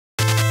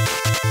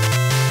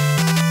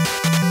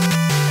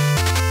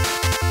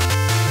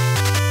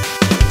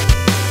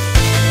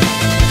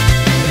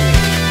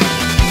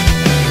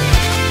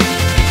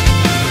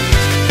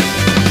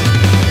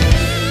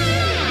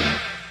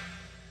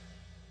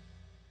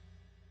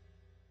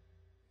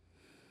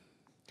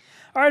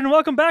All right, and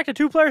welcome back to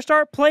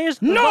 2PlayerStart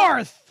Plays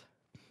North!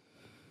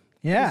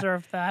 Yeah.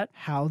 Deserve that.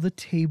 How the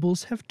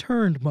tables have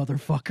turned,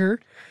 motherfucker.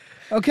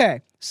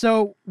 Okay,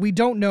 so we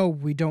don't know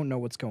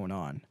what's going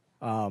on.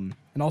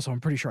 And also, I'm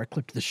pretty sure I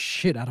clipped the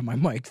shit out of my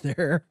mic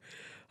there.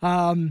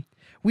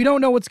 We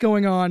don't know what's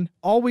going on.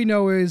 All we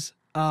know is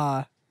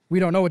we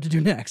don't know what to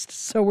do next.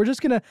 So we're just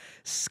going to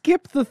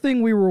skip the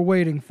thing we were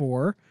waiting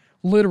for,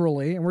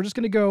 literally, and we're just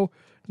going to go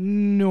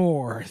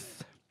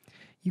north.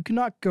 You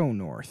cannot go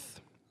north.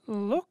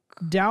 Look.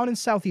 Down and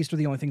southeast are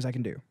the only things I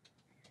can do.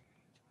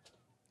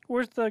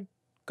 Where's the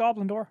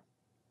goblin door?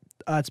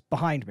 It's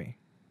behind me.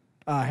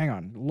 Hang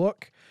on.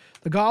 Look.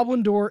 The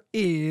goblin door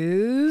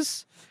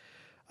is...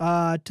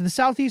 to the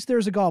southeast,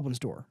 there's a goblin's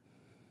door.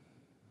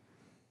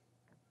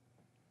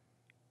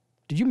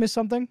 Did you miss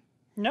something?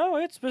 No,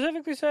 it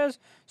specifically says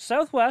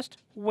southwest,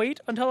 wait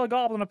until a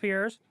goblin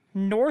appears,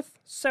 north,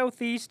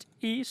 southeast,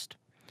 east.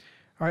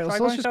 All right, Try let's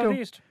going just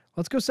southeast. go.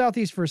 Let's go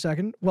southeast for a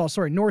second. Well,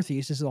 sorry,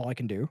 northeast. This is all I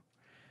can do.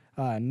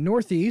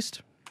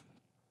 Northeast.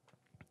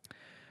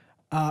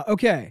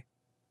 Okay.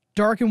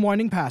 Dark and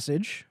winding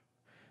passage.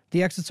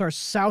 The exits are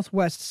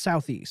southwest,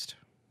 southeast.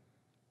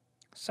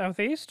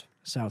 Southeast?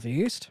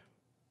 Southeast.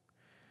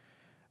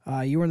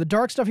 You were in the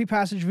dark, stuffy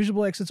passage.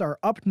 Visible exits are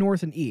up,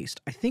 north, and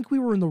east. I think we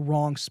were in the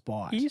wrong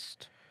spot.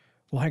 East?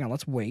 Well, hang on.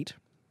 Let's wait.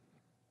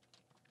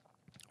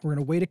 We're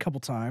going to wait a couple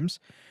times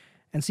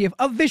and see if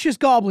a vicious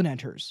goblin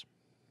enters.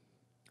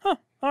 Huh.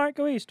 All right,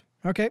 go east.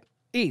 Okay.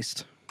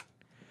 East.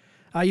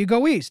 You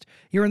go east.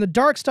 You're in the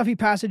dark, stuffy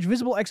passage.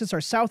 Visible exits are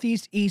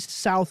southeast, east,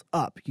 south,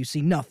 up. You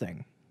see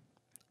nothing.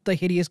 The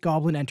hideous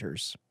goblin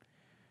enters.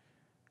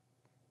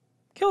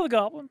 Kill the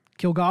goblin.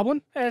 Kill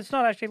goblin? It's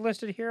not actually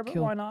listed here, but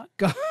Kill why not?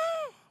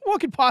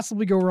 What could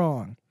possibly go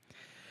wrong?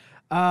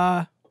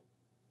 Okay,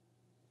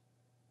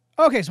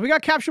 so we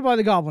got captured by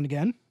the goblin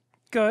again.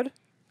 Good.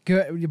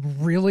 Good.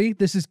 Really?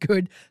 This is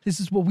good. This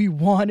is what we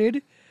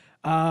wanted.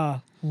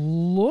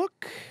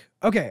 Look.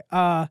 Okay,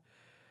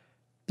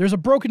 there's a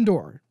broken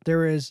door.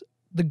 There is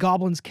the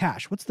goblin's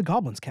cache. What's the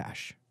goblin's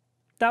cache?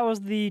 That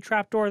was the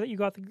trap door that you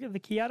got the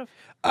key out of?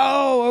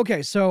 Oh,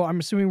 okay. So I'm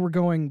assuming we're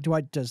going...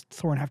 Does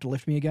Thorin have to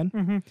lift me again?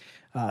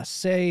 Mm-hmm.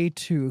 Say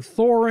to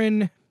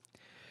Thorin,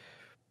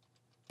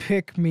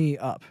 pick me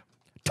up.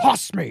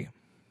 Toss me!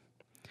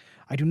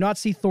 I do not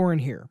see Thorin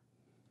here.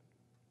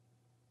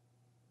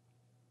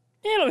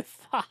 It'll be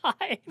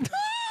fine.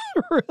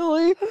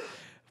 Really?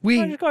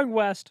 I'm just going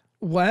west.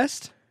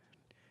 West?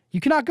 You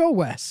cannot go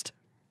west.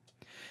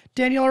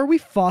 Daniel, are we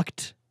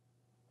fucked?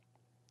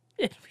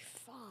 It'll be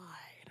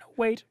fine.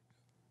 Wait.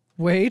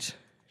 Wait.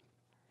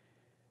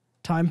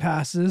 Time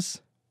passes.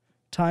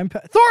 Thorin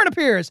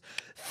appears!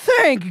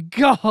 Thank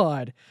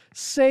God!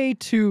 Say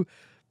to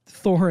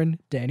Thorin,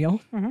 Daniel,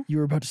 you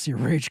were about to see a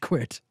rage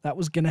quit. That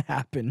was gonna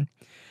happen.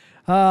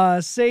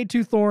 Say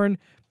to Thorin,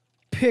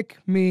 pick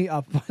me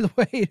up. By the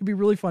way, it'd be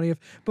really funny if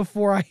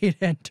before I hit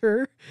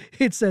enter,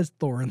 it says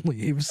Thorin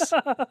leaves.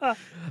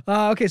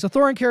 Okay, so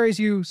Thorin carries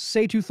you.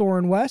 Say to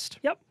Thorin west.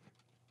 Yep.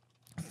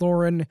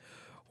 Thorin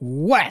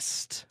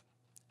west.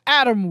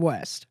 Adam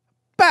West.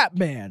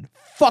 Batman.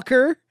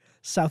 Fucker.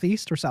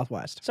 Southeast or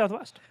southwest?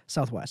 Southwest.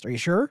 Southwest. Are you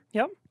sure?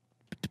 Yep.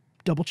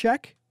 Double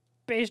check.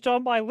 Based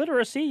on my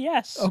literacy,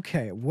 yes.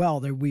 Okay, well,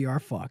 then we are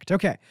fucked.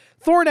 Okay.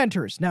 Thorin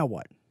enters. Now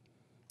what?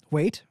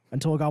 Wait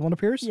until a goblin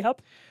appears?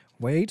 Yep.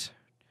 Wait.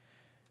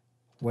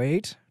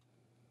 Wait.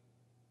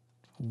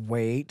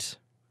 Wait.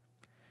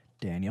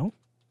 Daniel.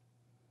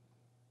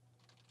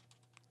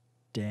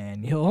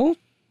 Daniel.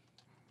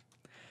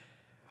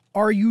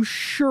 Are you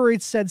sure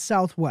it said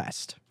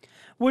southwest?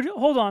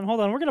 Hold on. We're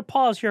going to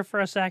pause here for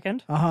a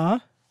second. Uh-huh.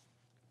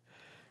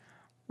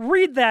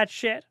 Read that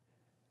shit.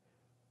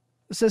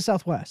 It says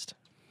southwest.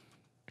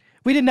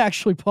 We didn't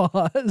actually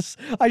pause.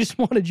 I just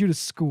wanted you to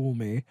school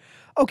me.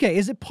 Okay,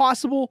 is it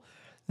possible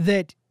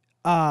that,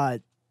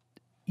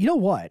 you know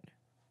what?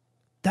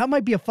 That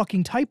might be a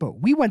fucking typo.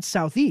 We went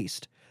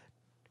southeast.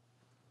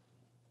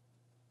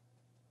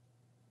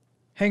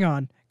 Hang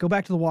on. Go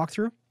back to the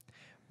walkthrough.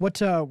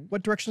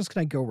 What directions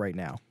can I go right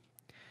now?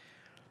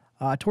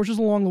 Torches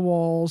along the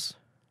walls.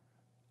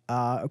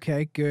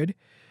 Okay, good.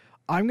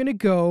 I'm going to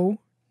go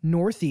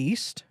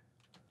northeast.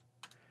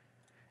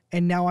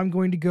 And now I'm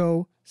going to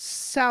go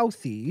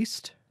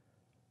southeast.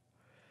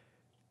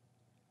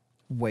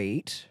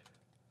 Wait.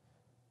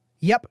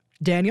 Yep,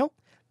 Daniel,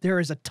 there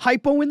is a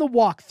typo in the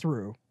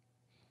walkthrough.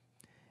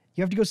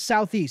 You have to go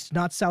southeast,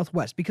 not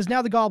southwest, because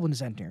now the goblin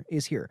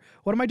is here.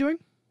 What am I doing?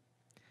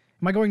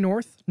 Am I going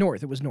north?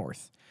 North. It was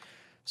north.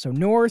 So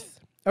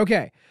north.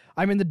 Okay.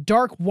 I'm in the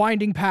dark,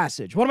 winding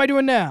passage. What am I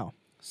doing now?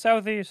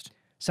 Southeast.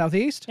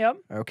 Southeast? Yep.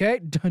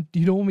 Okay.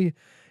 You don't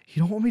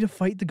want me to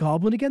fight the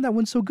goblin again? That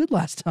went so good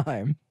last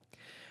time.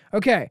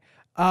 Okay.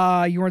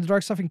 You were in the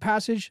dark, stuffing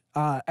passage.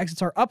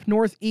 Exits are up,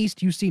 north,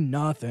 east. You see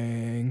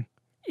nothing.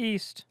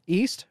 East.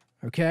 East?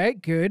 Okay,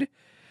 good.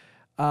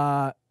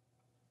 The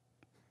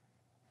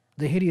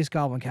hideous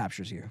goblin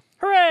captures you.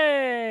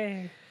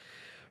 Hooray!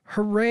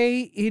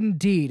 Hooray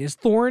indeed. Is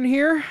Thorin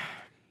here?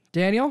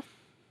 Daniel?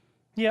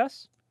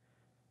 Yes.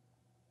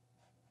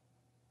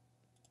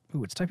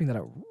 Ooh, it's typing that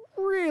out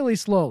really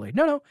slowly.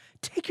 No,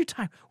 take your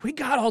time. We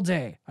got all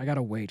day. I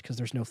gotta wait because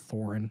there's no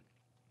Thorin.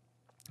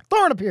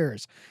 Thorin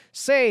appears.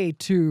 Say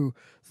to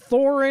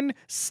Thorin,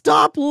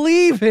 stop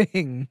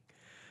leaving.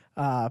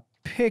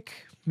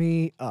 Pick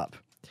me up.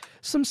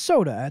 Some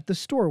soda at the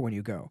store when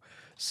you go.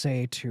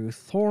 Say to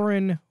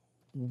Thorin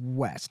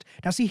West.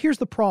 Now, see, here's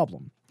the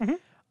problem.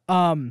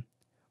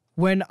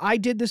 When I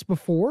did this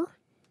before,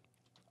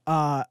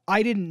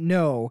 I didn't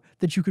know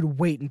that you could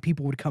wait and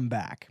people would come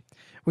back,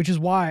 which is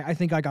why I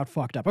think I got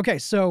fucked up. Okay,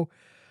 so,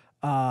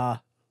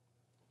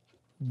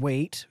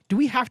 wait. Do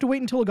we have to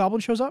wait until a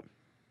goblin shows up?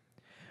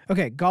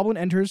 Okay, goblin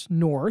enters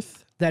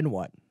north, then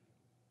what?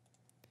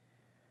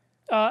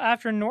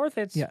 After north,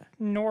 it's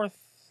north,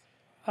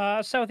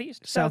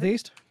 southeast.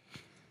 Southeast?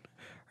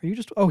 Are you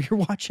just... Oh, you're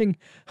watching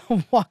a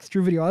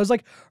walkthrough video. I was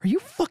like, are you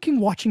fucking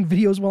watching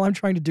videos while I'm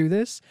trying to do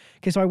this?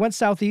 Okay, so I went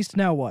southeast,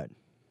 now what?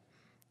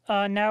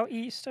 Now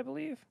east, I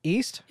believe.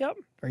 East? Yep.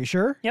 Are you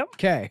sure? Yep.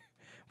 Okay.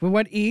 We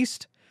went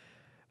east.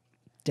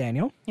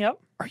 Daniel? Yep.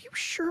 Are you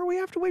sure we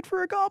have to wait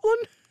for a goblin?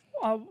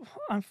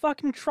 I'm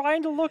fucking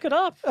trying to look it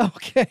up.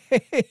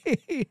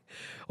 Okay.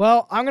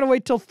 Well, I'm going to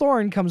wait till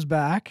Thorin comes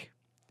back.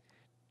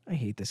 I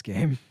hate this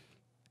game.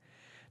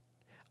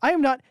 I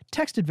am not...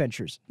 Text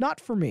adventures,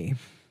 not for me.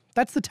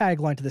 That's the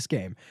tagline to this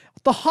game.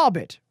 The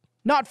Hobbit,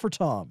 not for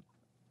Tom.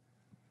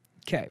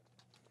 Okay.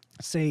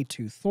 Say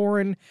to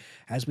Thorin,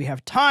 as we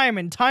have time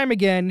and time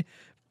again,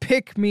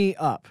 pick me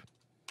up.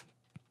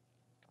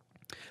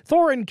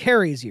 Thorin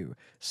carries you.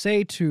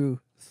 Say to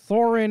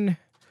Thorin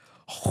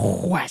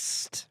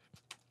West.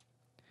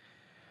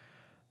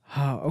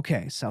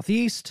 Okay,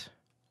 southeast.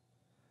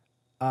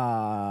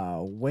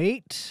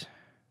 Wait.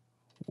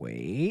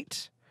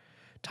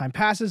 Time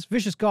passes.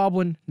 Vicious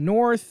Goblin,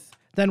 north.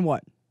 Then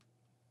what?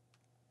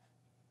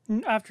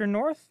 After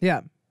north?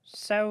 Yeah.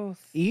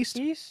 Southeast?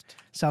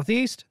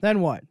 Southeast.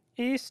 Then what?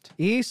 East.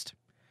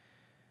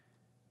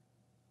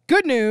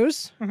 Good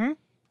news. Mm-hmm.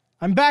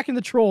 I'm back in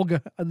the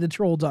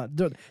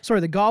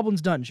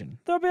Goblin's dungeon.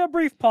 There'll be a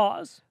brief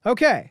pause.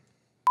 Okay.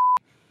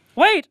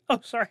 Wait! Oh,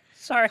 sorry.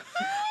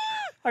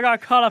 I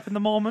got caught up in the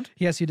moment.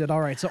 Yes, you did.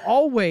 All right. So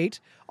I'll wait.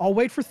 I'll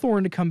wait for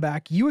Thorin to come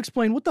back. You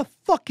explain what the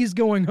fuck is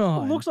going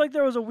on. It looks like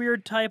there was a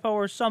weird typo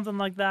or something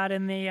like that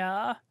in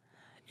the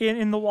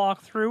in the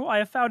walkthrough. I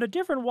have found a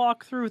different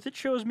walkthrough that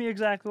shows me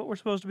exactly what we're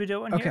supposed to be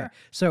doing here. Okay.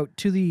 So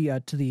to the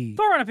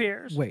Thorin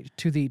appears. Wait,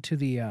 say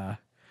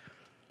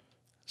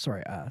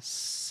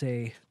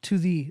to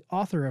the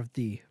author of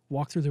the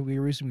walkthrough that we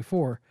were using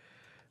before,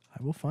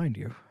 I will find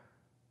you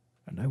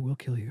and I will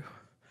kill you.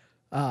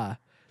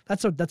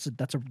 That's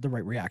the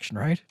right reaction,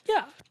 right?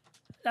 Yeah.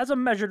 That's a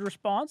measured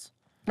response.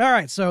 All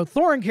right, so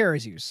Thorin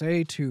carries you.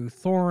 Say to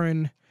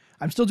Thorin,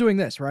 I'm still doing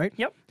this, right?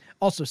 Yep.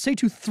 Also, say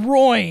to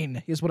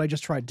Throin is what I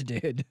just tried to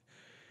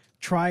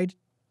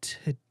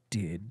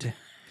did.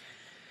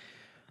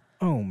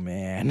 Oh,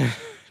 man.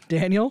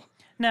 Daniel?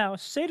 Now,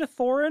 say to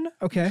Thorin,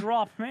 Okay.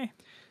 drop me.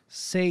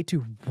 Say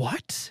to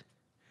what?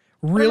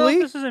 I don't know Really?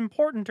 if this is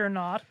important or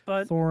not,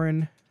 but...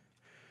 Thorin,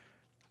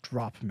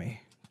 drop me.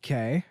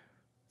 Okay.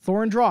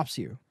 Thorin drops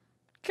you.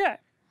 Okay.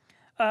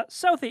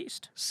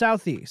 Southeast.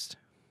 Southeast.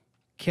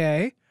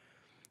 Okay.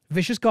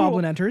 Vicious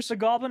Goblin enters. The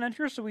goblin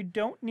enters, so we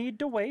don't need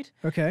to wait.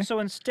 Okay. So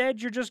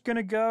instead, you're just going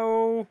to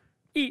go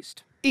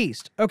east.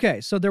 East.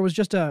 Okay, so there was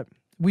just a...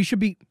 We should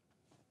be...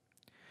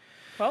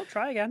 Well,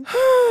 try again.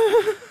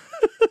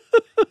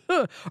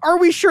 Are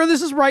we sure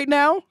this is right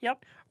now?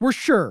 Yep. We're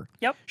sure.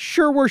 Yep.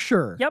 Sure, we're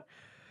sure. Yep.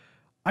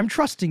 I'm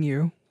trusting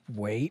you.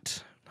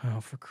 Wait.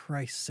 Oh, for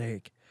Christ's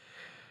sake.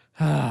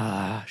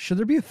 Should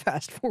there be a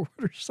fast forward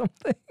or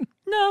something?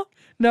 No.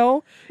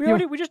 No?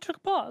 We just took a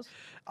pause.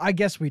 I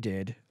guess we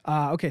did.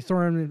 Okay,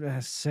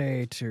 Thorin,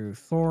 say to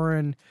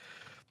Thorin,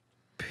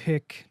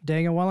 pick...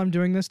 Dang it, while I'm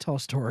doing this, tell a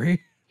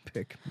story.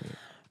 Pick me.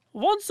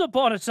 Once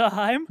upon a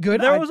time,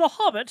 Good, there was a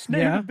hobbit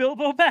named Yeah.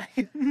 Bilbo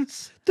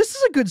Baggins. This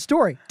is a good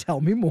story.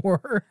 Tell me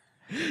more.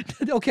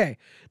 Okay.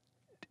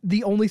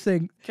 The only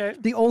thing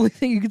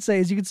you could say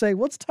is you could say,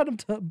 once upon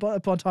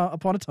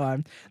a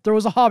time, there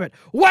was a hobbit.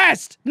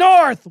 West!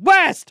 North!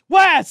 West!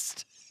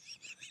 West!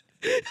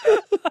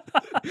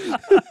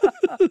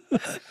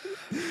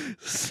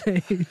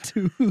 Say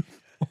to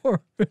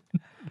Thorin.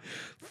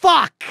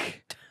 Fuck!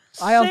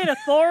 Say to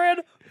Thorin,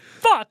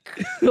 fuck!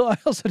 I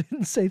also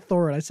didn't say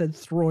Thorin. I said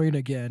Throin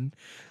again.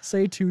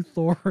 Say to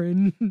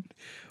Thorin.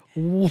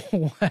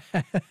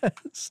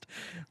 West.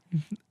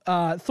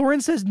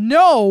 Thorin says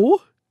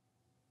no.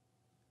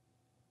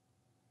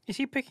 Is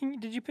he picking?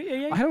 Did you pick?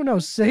 Yeah. I don't know.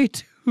 Say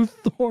to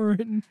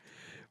Thorin,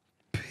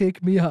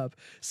 pick me up.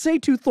 Say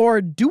to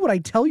Thorin, do what I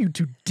tell you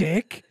to,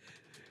 dick.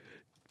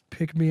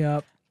 Pick me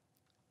up.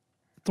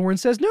 Thorin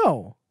says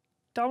no.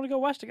 Tell him to go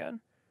west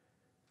again.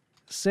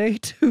 Say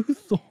to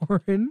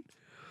Thorin,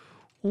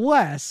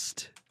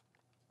 west.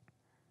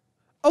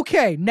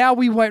 Okay, now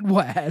we went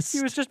west.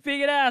 He was just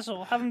being an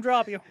asshole. Have him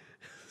drop you.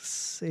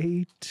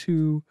 Say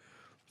to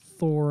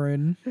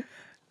Thorin,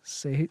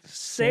 Say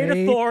to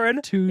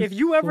Thorin, to if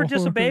you ever Thorin.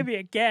 disobey me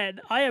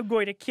again, I am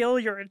going to kill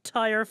your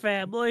entire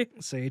family.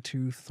 Say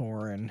to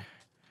Thorin,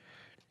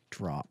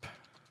 drop.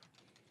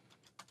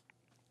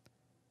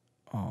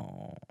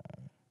 Oh.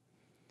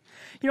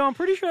 You know, I'm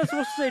pretty sure that's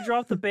supposed to say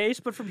drop the base,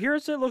 but from here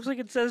it looks like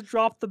it says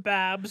drop the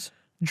babs.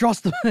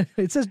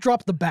 It says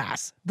drop the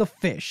bass, the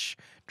fish.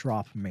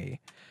 Drop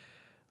me.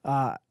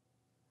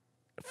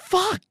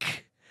 Fuck.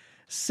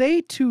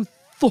 Say to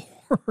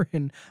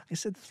Thorin. I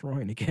said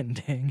Thorin again,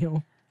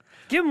 Daniel.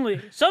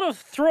 Gimli, son of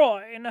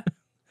Throin.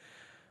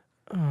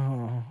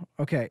 Oh,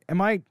 okay.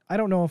 I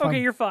don't know if Okay,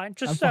 I'm... you're fine.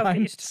 Just I'm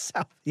fine. southeast.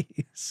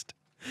 Southeast.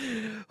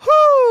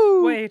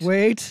 Whoo!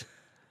 Wait.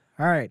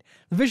 All right.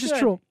 The vicious Good.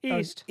 troll.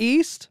 East.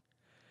 East?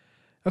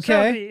 Okay.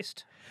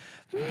 Southeast.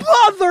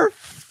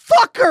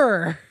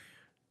 Motherfucker!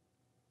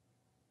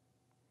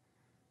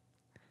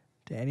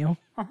 Daniel,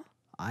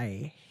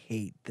 I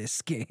hate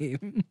this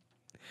game.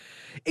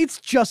 It's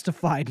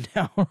justified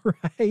now,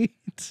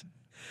 right?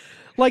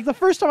 Like, the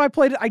first time I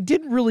played it, I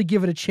didn't really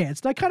give it a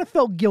chance, and I kind of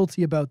felt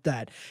guilty about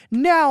that.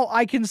 Now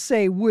I can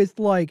say with,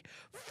 like,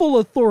 full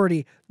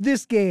authority,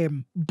 this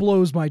game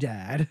blows my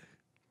dad.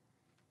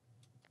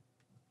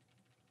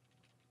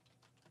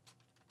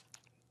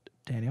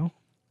 Daniel?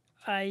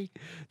 I'm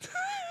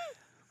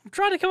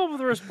trying to come up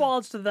with a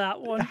response to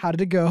that one. How did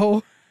it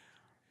go?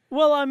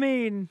 Well, I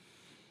mean,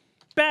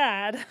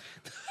 bad.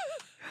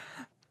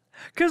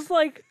 Because,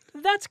 like,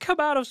 that's come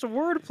out of some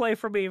wordplay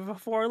for me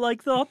before.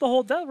 Like, the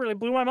whole, that really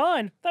blew my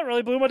mind. That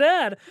really blew my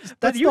dad.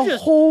 That's the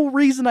whole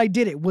reason I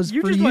did it, was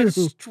you for just you. went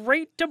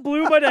straight to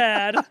blew my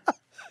dad.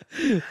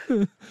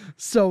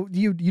 So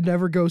you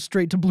never go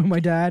straight to blew my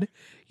dad?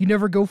 You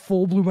never go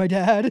full blew my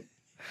dad?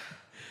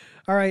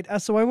 All right,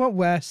 so I went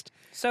west.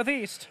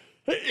 Southeast.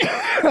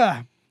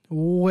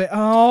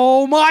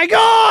 Oh my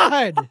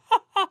god!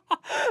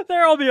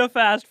 There'll be a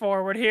fast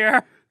forward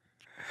here.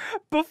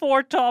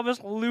 Before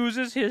Thomas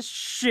loses his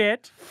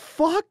shit.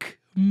 Fuck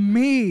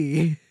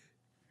me.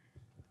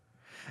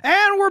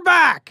 And we're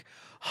back.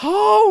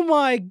 Oh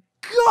my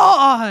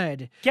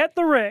god. Get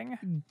the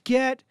ring.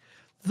 Get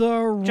the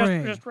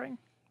ring. Just ring.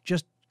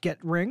 Just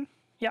get ring?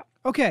 Yeah.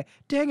 Okay,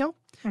 Daniel,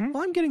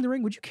 while I'm getting the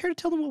ring, would you care to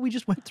tell them what we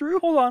just went through?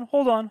 Hold on.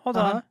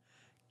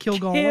 Kill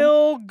Gollum.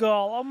 Kill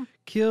Gollum.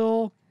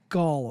 Kill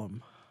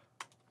Gollum.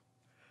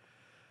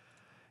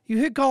 You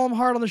hit Gollum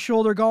hard on the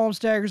shoulder, Gollum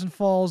staggers and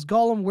falls.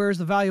 Gollum wears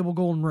the valuable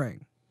golden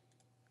ring.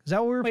 Is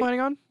that what we were planning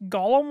on?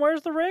 Gollum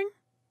wears the ring?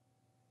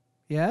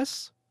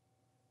 Yes?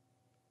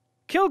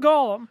 Kill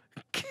Gollum.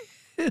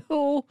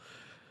 Kill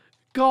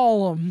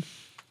Gollum.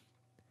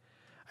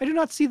 I do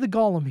not see the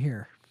Gollum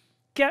here.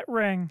 Get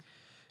ring.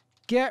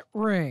 Get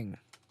ring.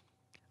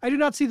 I do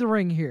not see the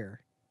ring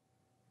here.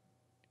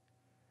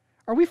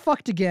 Are we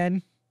fucked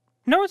again?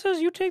 No, it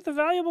says you take the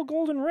valuable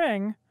golden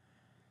ring.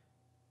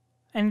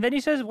 And then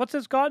he says, what's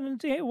it got in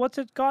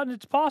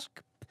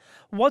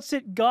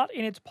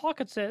its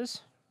pocket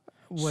says.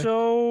 What?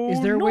 So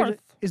Is there north.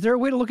 is there a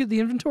way to look at the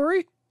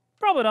inventory?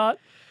 Probably not.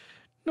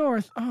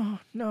 North. Oh,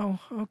 no.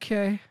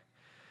 Okay.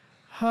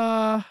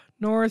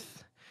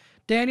 North.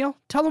 Daniel,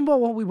 tell them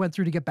about what we went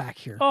through to get back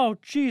here. Oh,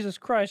 Jesus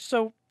Christ.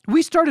 So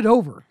We started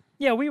over.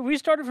 yeah, we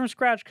started from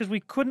scratch because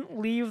we couldn't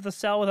leave the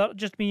cell without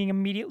just being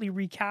immediately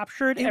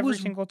recaptured every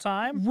single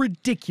time.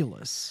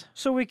 Ridiculous.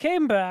 So we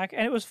came back,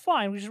 and it was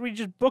fine. We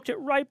just booked it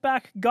right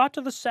back, got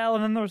to the cell,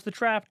 and then there was the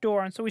trap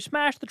door. And so we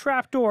smashed the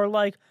trap door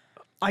like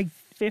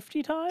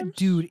 50 times?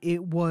 Dude,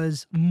 it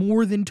was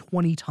more than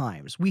 20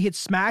 times. We had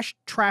smashed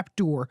trap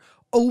door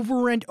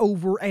over and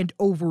over and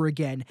over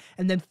again.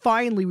 And then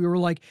finally we were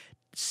like,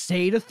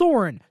 say to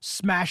Thorin,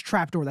 smash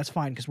trapdoor. That's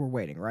fine because we're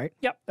waiting, right?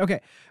 Yep.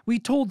 Okay. We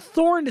told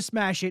Thorin to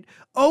smash it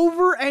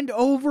over and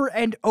over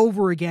and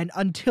over again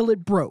until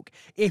it broke.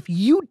 If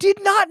you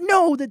did not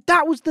know that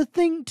that was the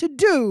thing to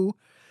do,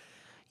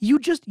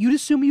 you'd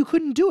assume you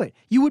couldn't do it.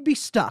 You would be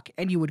stuck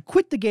and you would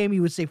quit the game.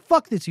 You would say,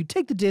 fuck this. You'd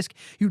take the disc,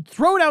 you'd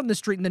throw it out in the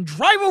street and then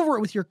drive over it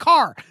with your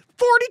car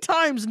 40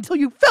 times until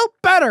you felt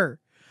better.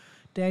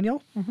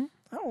 Daniel, I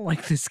don't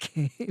like this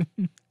game.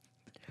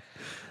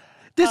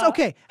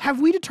 Okay, have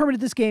we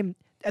determined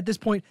at this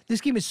point,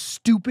 this game is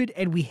stupid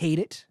and we hate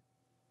it?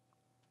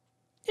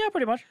 Yeah,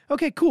 pretty much.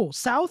 Okay, cool.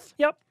 South?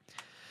 Yep.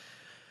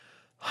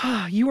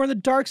 You are the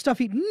dark stuff.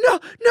 No! On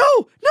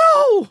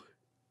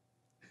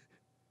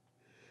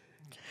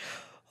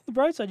the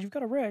bright side, you've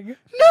got a ring.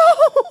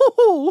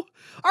 No!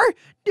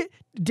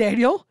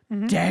 Daniel?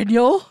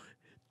 Daniel?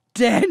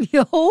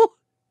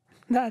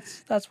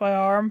 That's my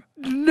arm.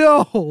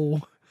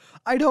 No!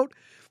 I don't...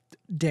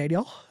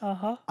 Daniel?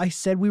 Uh-huh. I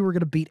said we were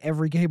going to beat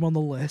every game on the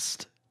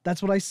list.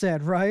 That's what I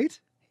said, right?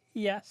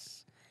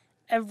 Yes.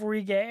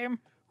 Every game.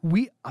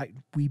 We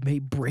may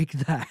break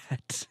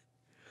that.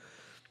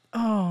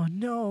 Oh,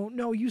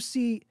 no, you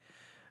see...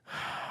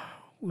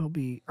 Are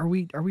we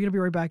going to be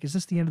right back? Is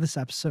this the end of this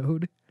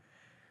episode?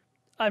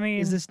 I mean...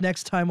 Is this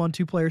next time on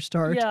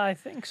 2PlayerStart? Yeah, I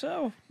think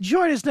so.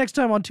 Join us next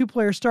time on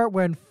 2PlayerStart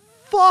when...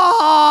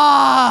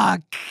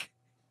 Fuck!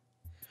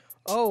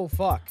 Oh,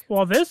 fuck.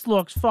 Well, this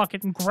looks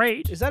fucking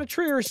great. Is that a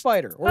tree or a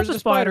spider? Or That's is it a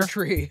spider.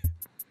 tree?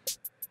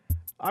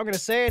 I'm gonna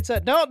say it's a...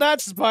 No,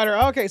 that's Spider.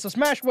 Okay, so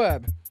Smash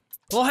Web.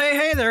 Well,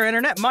 hey there,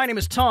 Internet. My name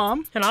is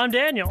Tom. And I'm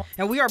Daniel.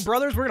 And we are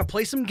brothers. We're gonna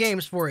play some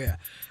games for you.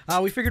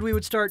 We figured we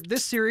would start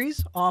this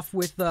series off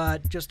with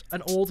just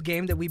an old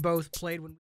game that we both played when...